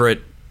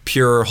favorite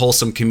pure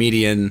wholesome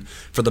comedian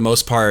for the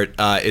most part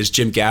is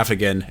Jim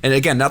Gaffigan. And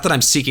again, not that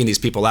I'm seeking these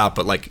people out,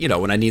 but like, you know,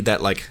 when I need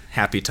that like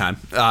happy time,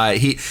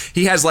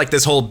 he has like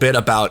this whole bit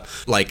about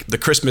like the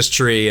Christmas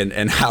tree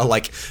and how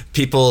like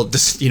people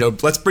just, you know,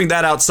 let's bring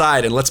that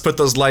outside and let's put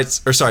those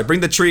lights, or sorry,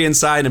 bring the tree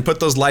inside and put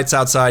those lights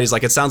outside. He's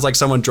like, it sounds like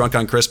someone drunk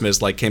on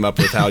Christmas like came up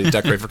with how you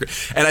decorate for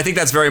Christmas. And I think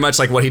that's very much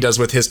like what he does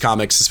with his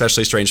comics,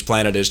 especially Strange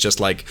Planet, is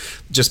just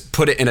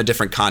put it in a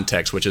different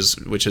context, which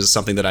is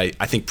something that I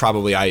think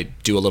probably I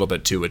do a little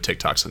bit too with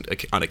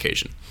TikToks on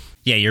occasion.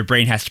 Yeah, your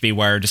brain has to be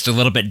wired just a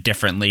little bit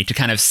differently to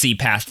kind of see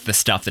past the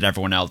stuff that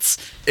everyone else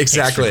takes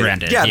for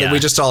granted. Yeah, that we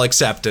just all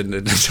accept and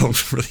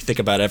don't really think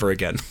about ever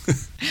again.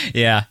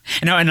 Yeah.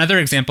 Now, another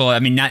example, I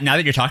mean, now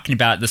that you're talking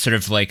about the sort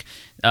of like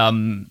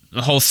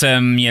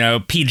wholesome, you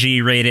know,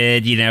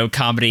 PG-rated, you know,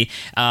 comedy,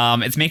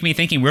 it's making me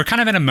thinking we're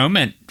kind of in a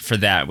moment for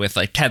that with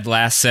like Ted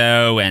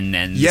Lasso and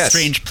yes.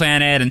 Strange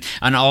Planet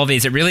and all of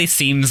these. It really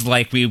seems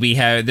like we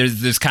have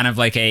there's kind of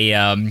like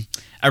a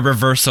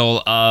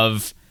reversal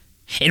of.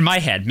 In my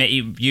head,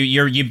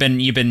 you've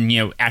been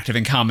you know active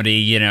in comedy,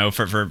 you know,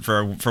 for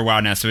a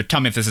while now. So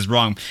tell me if this is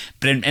wrong.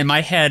 But in my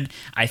head,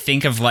 I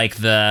think of like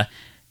the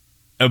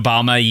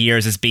Obama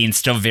years as being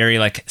still very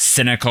like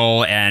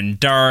cynical and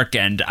dark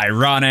and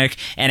ironic,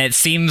 and it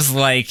seems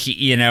like,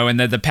 you know, in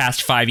the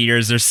past 5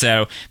 years or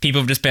so,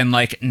 people have just been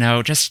like,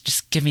 no,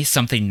 just give me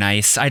something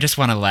nice. I just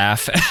want to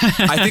laugh.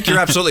 I think you're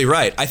absolutely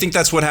right. I think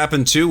that's what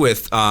happened too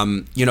with,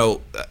 you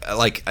know,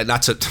 like,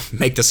 not to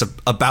make this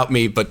about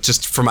me, but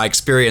just from my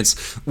experience,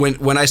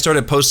 when I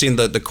started posting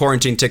the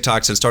quarantine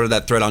TikToks and started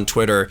that thread on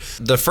Twitter,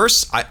 the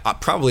first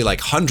probably like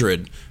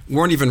 100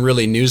 weren't even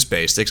really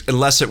news-based,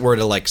 unless it were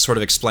to like sort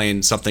of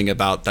explain something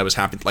about that was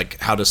happening, like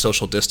how to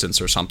social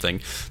distance or something.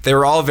 They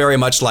were all very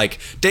much like,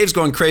 Dave's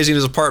going crazy in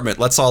his apartment,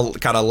 let's all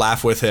kind of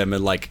laugh with him.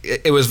 And like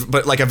it was,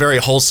 but like a very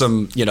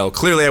wholesome, you know,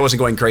 clearly I wasn't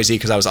going crazy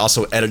because I was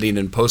also editing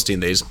and posting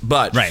these,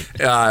 but right.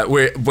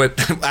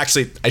 But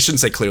actually, I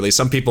shouldn't say clearly,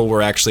 some people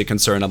were actually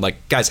concerned. I'm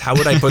like, guys, how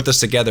would I put this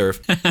together?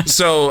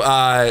 So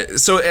I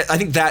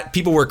think that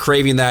people were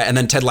craving that, and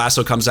then Ted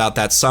Lasso comes out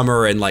that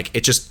summer, and like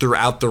it just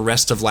throughout the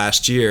rest of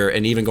last year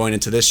and even going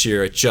into this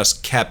year, it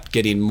just kept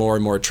getting more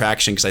and more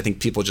traction because I think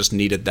people just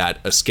needed that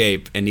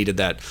escape and needed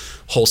that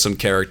wholesome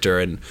character.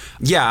 And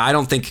yeah, I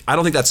don't think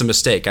that's a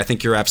mistake. I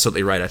think you're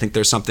absolutely right. I think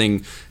there's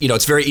something, you know,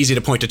 it's very easy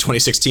to point to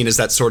 2016 as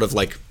that sort of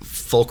like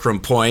fulcrum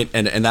point,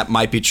 and that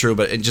might be true,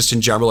 but just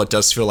in general, it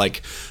does feel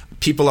like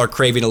people are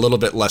craving a little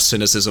bit less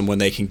cynicism when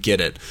they can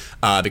get it,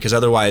 because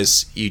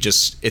otherwise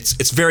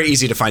it's very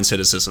easy to find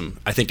cynicism.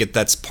 I think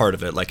that's part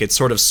of it. Like it's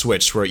sort of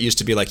switched where it used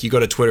to be like you go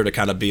to Twitter to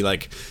kind of be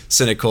like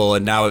cynical,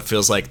 and now it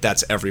feels like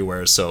that's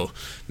everywhere. So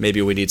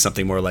maybe we need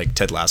something more like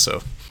Ted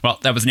Lasso. Well,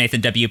 that was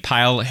Nathan W.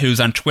 Pyle, who's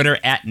on Twitter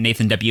at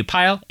Nathan W.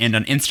 Pyle and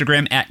on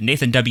Instagram at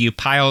Nathan W.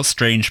 Pyle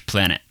Strange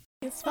Planet.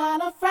 It's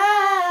Follow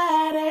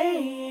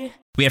Friday.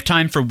 We have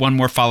time for one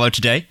more follow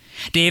today.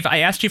 Dave, I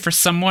asked you for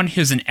someone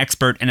who's an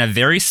expert in a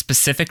very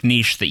specific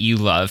niche that you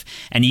love,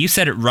 and you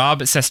said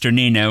Rob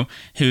Cesternino,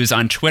 who's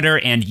on Twitter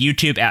and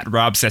YouTube at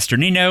Rob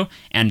Cesternino,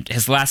 and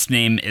his last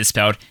name is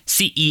spelled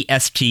Cesternino.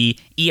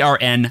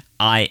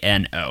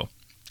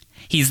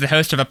 He's the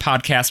host of a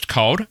podcast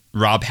called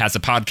Rob Has a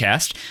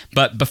Podcast,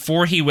 but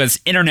before he was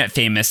internet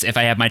famous, if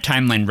I have my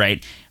timeline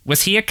right,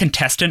 was he a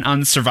contestant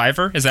on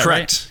Survivor? Is that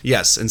correct? Right?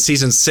 Yes, in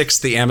season 6,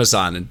 The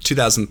Amazon, in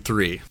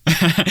 2003.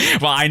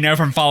 Well, I know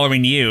from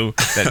following you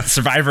that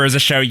Survivor is a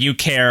show you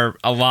care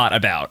a lot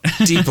about.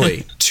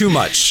 Deeply. Too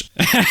much.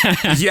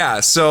 Yeah,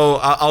 so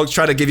I'll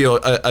try to give you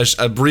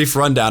a brief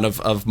rundown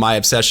of my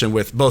obsession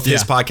with both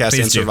his podcast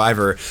and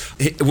Survivor.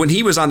 When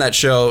he was on that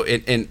show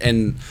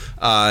in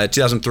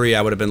 2003,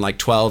 I would have been like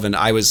 12, and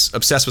I was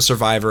obsessed with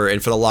Survivor,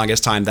 and for the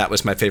longest time, that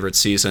was my favorite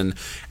season.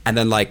 And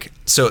then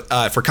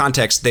for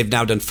context, they've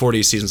now done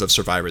 40 seasons of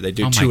Survivor. They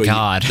do two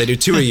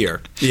a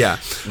year. Yeah.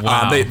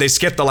 Wow. They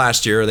skipped the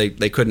last year.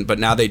 They couldn't, but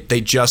now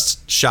they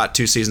just shot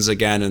 2 seasons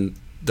again, and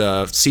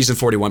the season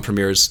 41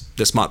 premieres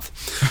this month.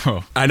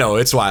 Oh. I know,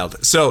 it's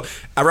wild. So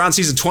around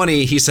season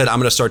 20, he said, I'm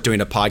going to start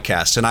doing a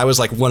podcast. And I was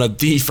like one of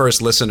the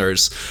first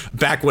listeners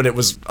back when it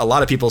was a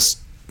lot of people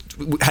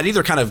had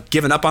either kind of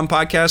given up on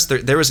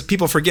podcasts. There was,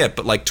 people forget,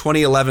 but like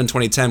 2011,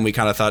 2010, we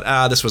kind of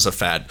thought, this was a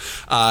fad.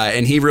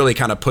 And he really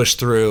kind of pushed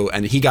through,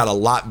 and he got a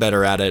lot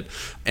better at it.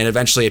 And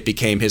eventually it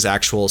became his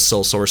actual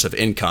sole source of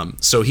income.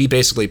 So he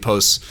basically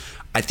posts,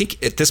 I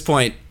think at this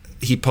point,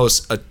 he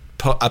posts a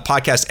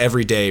podcast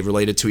every day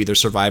related to either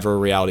Survivor or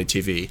reality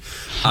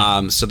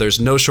TV. So there's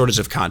no shortage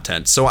of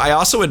content. So I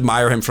also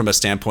admire him from a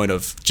standpoint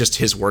of just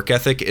his work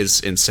ethic is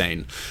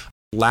insane.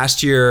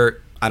 Last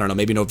year, I don't know,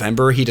 maybe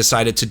November, he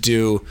decided to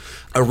do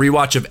a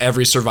rewatch of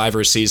every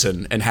Survivor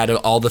season and had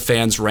all the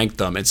fans rank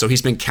them. And so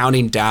he's been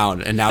counting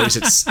down, and now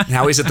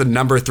he's at the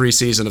number 3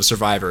 season of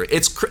Survivor.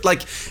 It's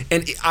like,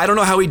 and I don't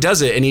know how he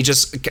does it.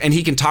 And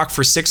he can talk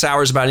for 6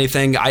 hours about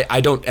anything. I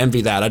don't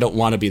envy that. I don't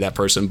want to be that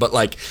person. But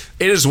like,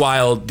 it is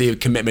wild the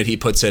commitment he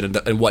puts in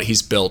and what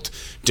he's built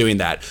doing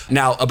that.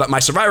 Now, but my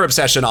Survivor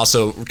obsession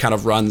also kind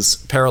of runs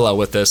parallel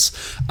with this,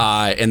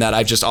 in that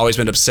I've just always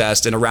been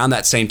obsessed. And around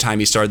that same time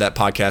he started that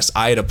podcast,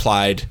 I had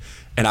applied,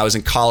 and I was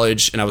in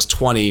college, and I was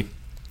 20,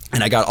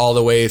 and I got all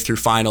the way through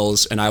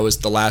finals, and I was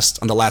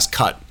on the last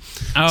cut.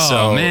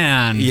 Oh,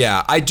 man.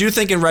 Yeah, I do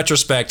think in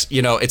retrospect,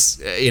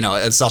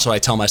 it's also I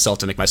tell myself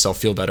to make myself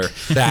feel better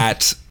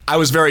that I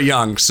was very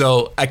young,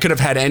 so I could have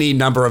had any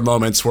number of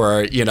moments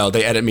where,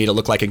 they edit me to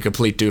look like a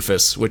complete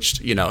doofus,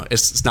 which,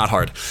 it's not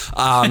hard.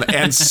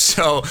 And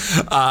so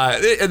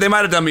they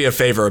might have done me a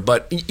favor,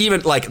 but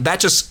even like that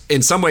just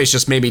in some ways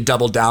just made me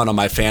double down on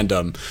my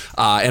fandom.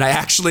 And I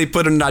actually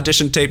put in an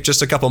audition tape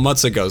just a couple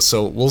months ago,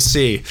 so we'll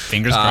see.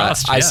 Fingers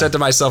crossed. I said to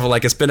myself,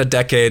 like, it's been a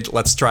decade,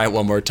 let's try it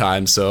one more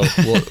time. So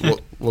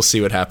we'll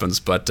see what happens.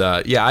 But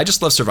I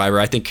just love Survivor.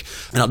 I think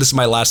this is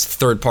my last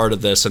third part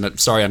of this, and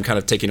sorry, I'm kind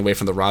of taking away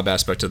from the Rob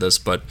aspect of this,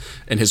 but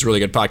in his really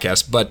good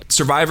podcast. But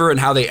Survivor and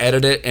how they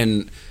edit it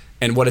and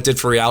what it did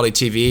for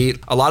reality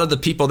TV, a lot of the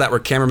people that were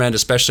cameramen,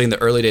 especially in the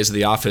early days of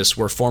The Office,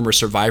 were former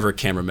Survivor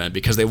cameramen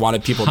because they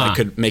wanted people that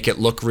could make it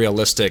look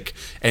realistic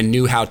and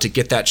knew how to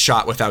get that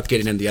shot without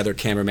getting in the other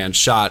cameraman's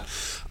shot.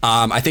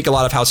 I think a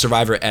lot of how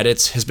Survivor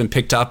edits has been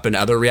picked up in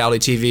other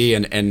reality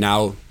TV and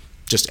now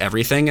just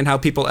everything and how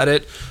people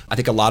edit. I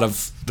think a lot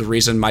of the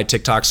reason my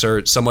TikToks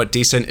are somewhat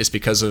decent is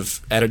because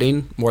of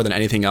editing more than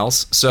anything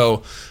else.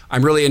 So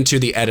I'm really into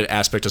the edit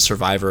aspect of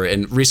Survivor.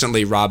 And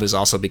recently Rob has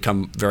also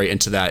become very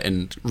into that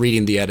and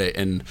reading the edit.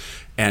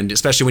 And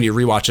especially when you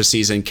rewatch a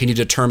season, can you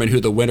determine who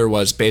the winner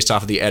was based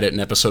off of the edit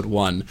in episode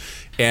 1?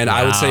 And wow.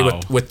 I would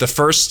say with the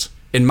first,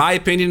 in my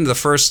opinion, the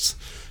first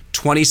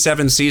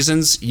 27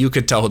 seasons, you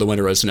could tell who the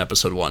winner was in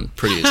episode 1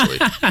 pretty easily.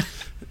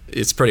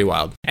 It's pretty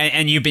wild.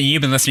 And you've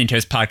been listening to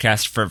his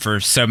podcast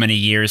for so many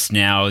years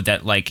now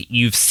that like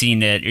you've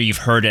seen it or you've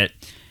heard it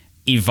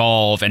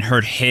evolve and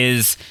heard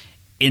his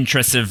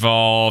interests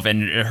evolve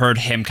and heard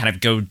him kind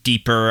of go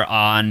deeper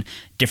on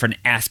different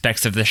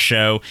aspects of the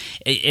show.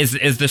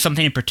 Is there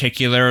something in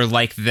particular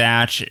like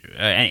that?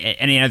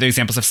 Any other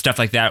examples of stuff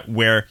like that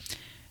where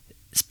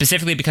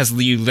specifically because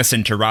you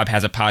listen to Rob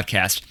Has a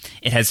Podcast,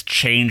 it has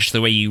changed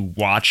the way you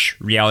watch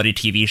reality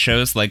TV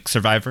shows like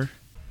Survivor?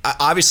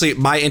 Obviously,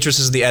 my interest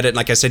is in the edit, and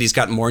like I said, he's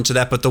gotten more into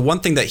that. But the one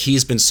thing that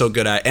he's been so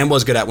good at, and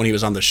was good at when he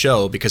was on the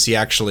show, because he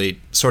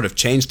actually sort of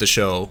changed the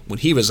show when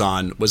he was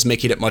on, was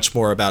making it much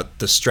more about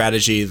the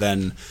strategy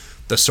than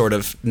the sort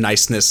of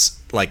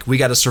niceness, like, we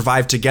got to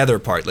survive together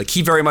part. Like,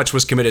 he very much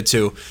was committed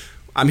to,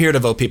 I'm here to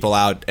vote people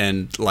out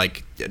and,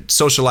 like,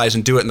 socialize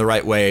and do it in the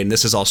right way, and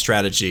this is all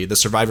strategy. The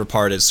Survivor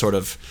part is sort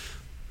of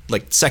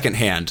like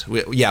secondhand.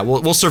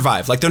 We'll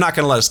survive. Like, they're not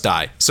going to let us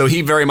die. So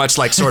he very much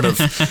like sort of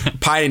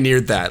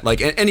pioneered that. Like,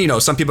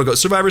 and some people go,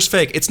 Survivor's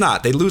fake. It's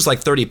not. They lose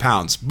like 30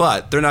 pounds,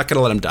 but they're not going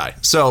to let them die.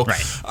 So,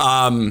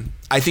 right.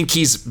 I think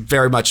he's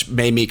very much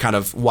made me kind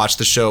of watch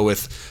the show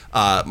with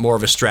more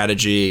of a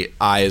strategy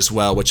eye as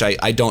well, which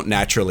I don't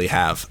naturally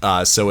have.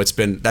 So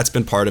that's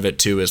been part of it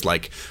too, is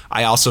like,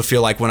 I also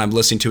feel like when I'm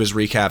listening to his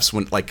recaps,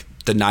 when like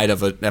the night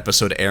of an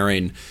episode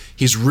airing,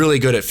 he's really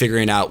good at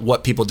figuring out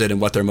what people did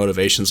and what their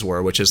motivations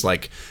were, which is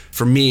like,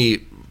 for me,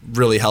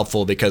 really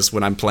helpful because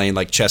when I'm playing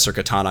like chess or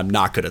Catan, I'm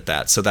not good at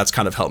that. So that's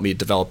kind of helped me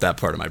develop that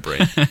part of my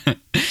brain.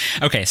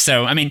 Okay,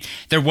 so I mean,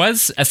 there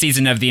was a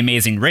season of The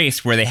Amazing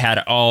Race where they had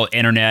all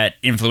internet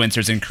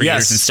influencers and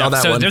creators and stuff.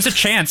 So there's a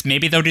chance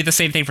maybe they'll do the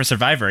same thing for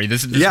Survivor.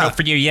 There's hope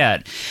for you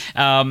yet.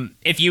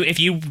 If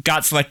you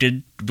got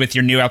selected with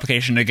your new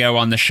application to go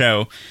on the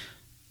show,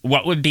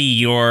 what would be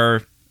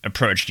your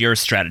approach, your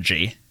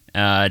strategy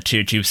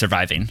to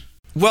surviving?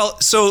 Well,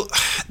 so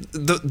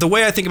the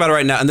way I think about it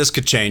right now, and this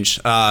could change,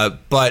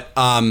 but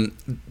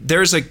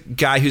there's a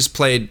guy who's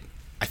played,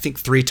 I think,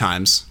 3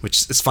 times,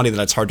 which it's funny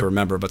that it's hard to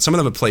remember, but some of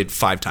them have played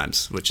 5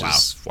 times, which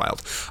is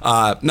wild.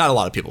 Not a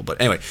lot of people, but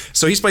anyway.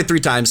 So he's played 3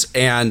 times,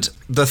 and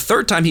the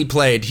third time he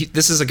played,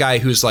 this is a guy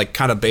who's like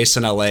kind of based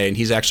in LA, and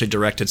he's actually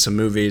directed some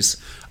movies,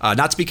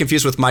 not to be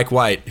confused with Mike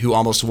White, who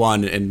almost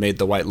won and made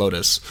The White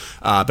Lotus.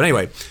 But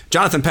anyway,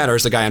 Jonathan Penner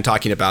is the guy I'm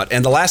talking about,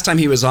 and the last time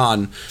he was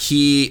on,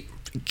 he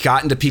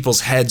got into people's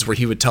heads where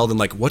he would tell them,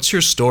 like, what's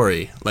your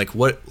story?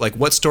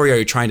 What story are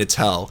you trying to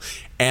tell?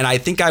 And I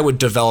think I would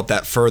develop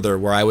that further,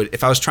 where I would,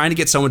 if I was trying to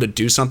get someone to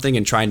do something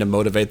and trying to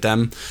motivate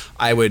them,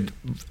 I would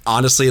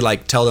honestly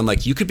like tell them,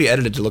 like, you could be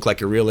edited to look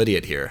like a real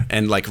idiot here,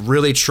 and like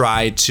really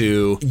try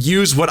to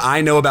use what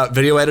I know about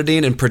video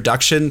editing and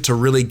production to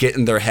really get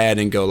in their head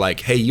and go like,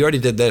 hey, you already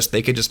did this.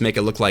 They could just make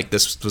it look like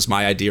this was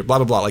my idea, blah,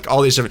 blah, blah. Like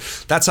all these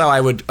different, that's how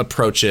I would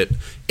approach it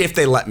if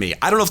they let me.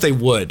 I don't know if they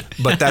would,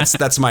 but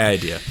that's my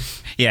idea.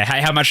 Yeah,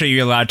 how much are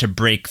you allowed to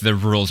break the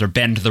rules or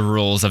bend the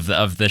rules of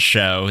the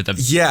show?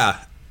 Yeah.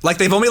 Like,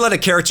 they've only let a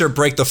character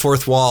break the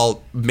fourth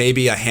wall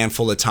maybe a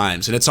handful of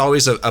times, and it's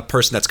always a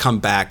person that's come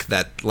back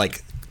that,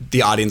 like,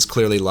 the audience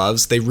clearly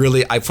loves. They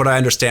really, from what I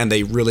understand,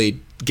 they really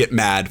get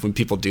mad when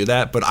people do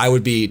that, but I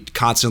would be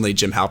constantly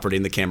Jim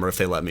Halperting the camera if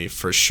they let me,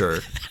 for sure.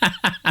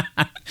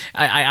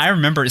 I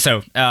remember,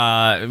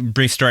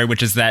 brief story,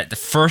 which is that the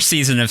first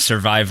season of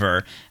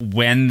Survivor,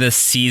 when the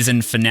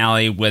season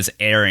finale was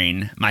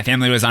airing, my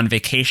family was on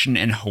vacation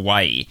in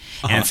Hawaii.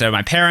 And so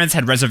my parents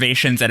had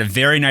reservations at a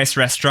very nice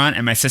restaurant,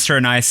 and my sister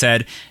and I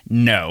said,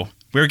 no.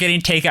 We're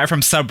getting takeout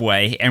from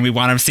Subway, and we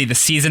want to see the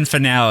season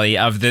finale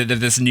of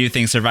this new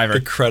thing, Survivor.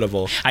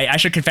 Incredible. I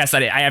should confess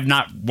that I have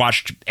not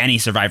watched any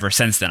Survivor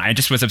since then. I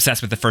just was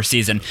obsessed with the first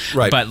season.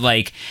 Right. But,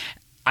 like,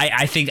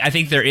 I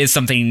think there is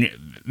something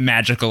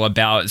magical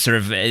about sort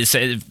of,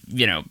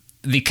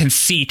 the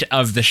conceit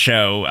of the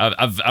show,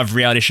 of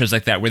reality shows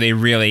like that, where they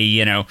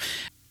really,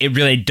 it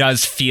really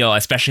does feel,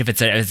 especially if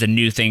it's a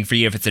new thing for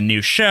you, if it's a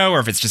new show or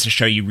if it's just a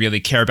show you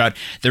really care about,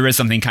 there is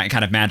something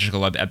kind of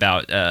magical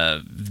about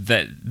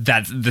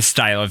the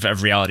style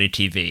of reality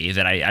TV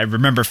that I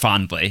remember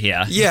fondly.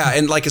 Yeah,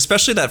 and like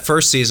especially that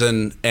first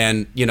season,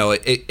 and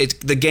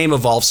the game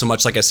evolves so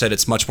much. Like I said,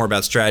 it's much more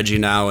about strategy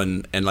now,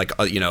 and like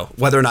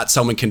whether or not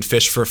someone can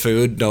fish for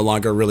food no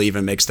longer really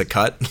even makes the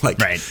cut. Like,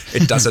 right.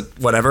 It doesn't,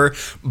 whatever.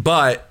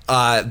 But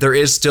there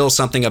is still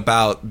something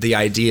about the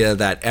idea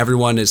that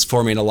everyone is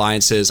forming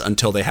alliances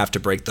until they have to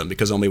break them,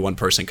 because only one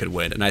person could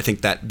win. And I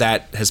think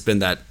that has been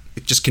that.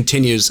 It just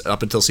continues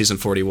up until season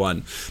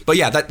 41. But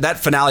yeah, that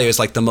finale is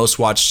like the most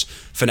watched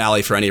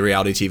finale for any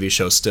reality TV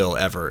show still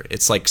ever.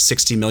 It's like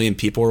 60 million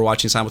people were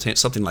watching simultaneously,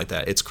 something like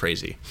that. It's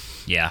crazy.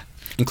 Yeah.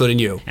 Including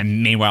you.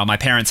 And meanwhile, my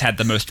parents had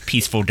the most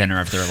peaceful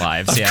dinner of their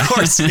lives. Of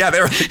course. Yeah,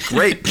 they were like,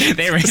 great.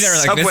 they were like,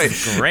 Subway,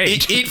 this is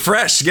great. Eat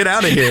fresh. Get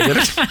out of here.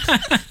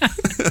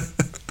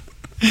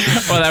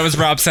 Well, that was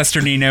Rob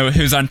Cesternino,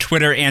 who's on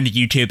Twitter and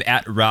YouTube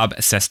at Rob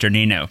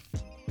Cesternino.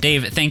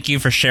 Dave, thank you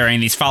for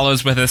sharing these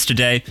follows with us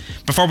today.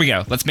 Before we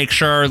go, let's make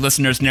sure our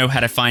listeners know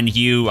how to find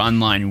you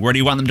online. Where do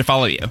you want them to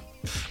follow you?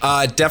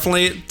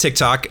 Definitely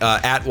TikTok,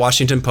 at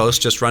Washington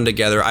Post, just run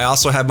together. I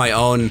also have my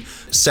own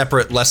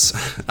separate,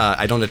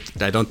 I don't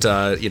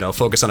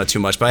focus on it too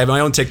much, but I have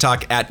my own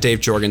TikTok at Dave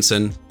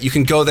Jorgensen. You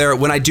can go there.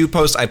 When I do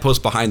post, I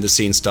post behind the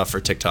scenes stuff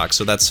for TikTok.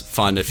 So that's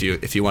fun if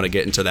you want to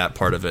get into that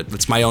part of it.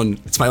 It's my own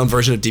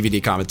version of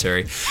DVD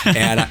commentary.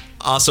 And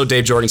also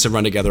Dave Jorgensen,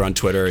 run together on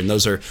Twitter. And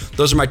those are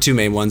my two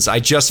main ones. I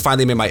just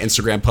finally made my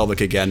Instagram public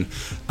again,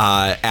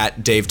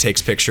 at Dave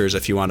Takes Pictures,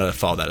 if you want to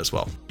follow that as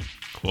well.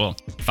 Cool.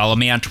 Follow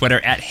me on Twitter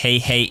at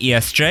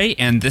HeyHeyESJ,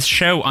 and this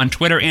show on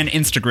Twitter and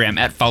Instagram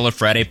at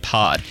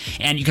FollowFridayPod.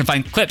 And you can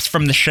find clips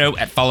from the show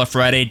at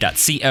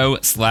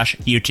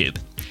followfriday.co/YouTube.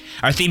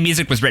 Our theme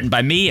music was written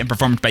by me and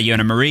performed by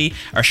Yona Marie.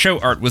 Our show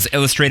art was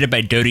illustrated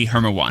by Dodi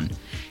Hermawan.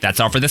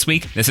 That's all for this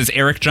week. This is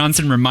Eric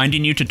Johnson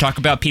reminding you to talk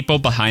about people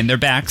behind their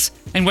backs.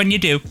 And when you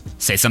do,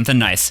 say something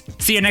nice.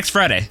 See you next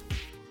Friday.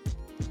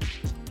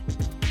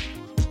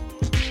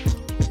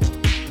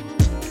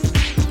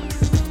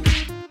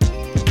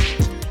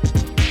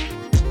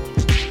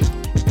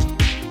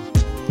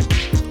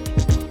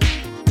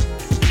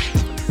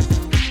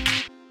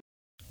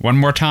 One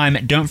more time,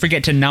 don't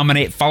forget to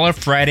nominate Follow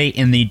Friday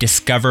in the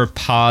Discover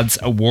Pods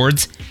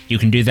Awards. You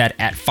can do that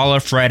at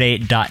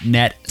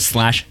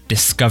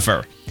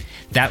followfriday.net/discover.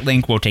 That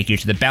link will take you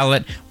to the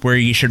ballot, where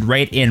you should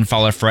write in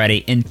Follow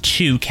Friday in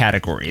 2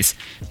 categories: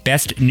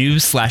 Best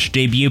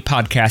News/Debut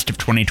Podcast of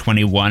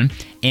 2021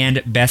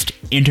 and Best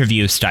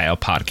Interview Style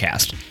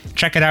Podcast.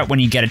 Check it out when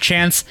you get a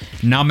chance.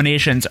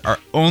 Nominations are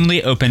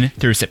only open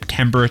through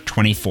September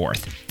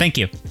 24th. Thank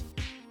you.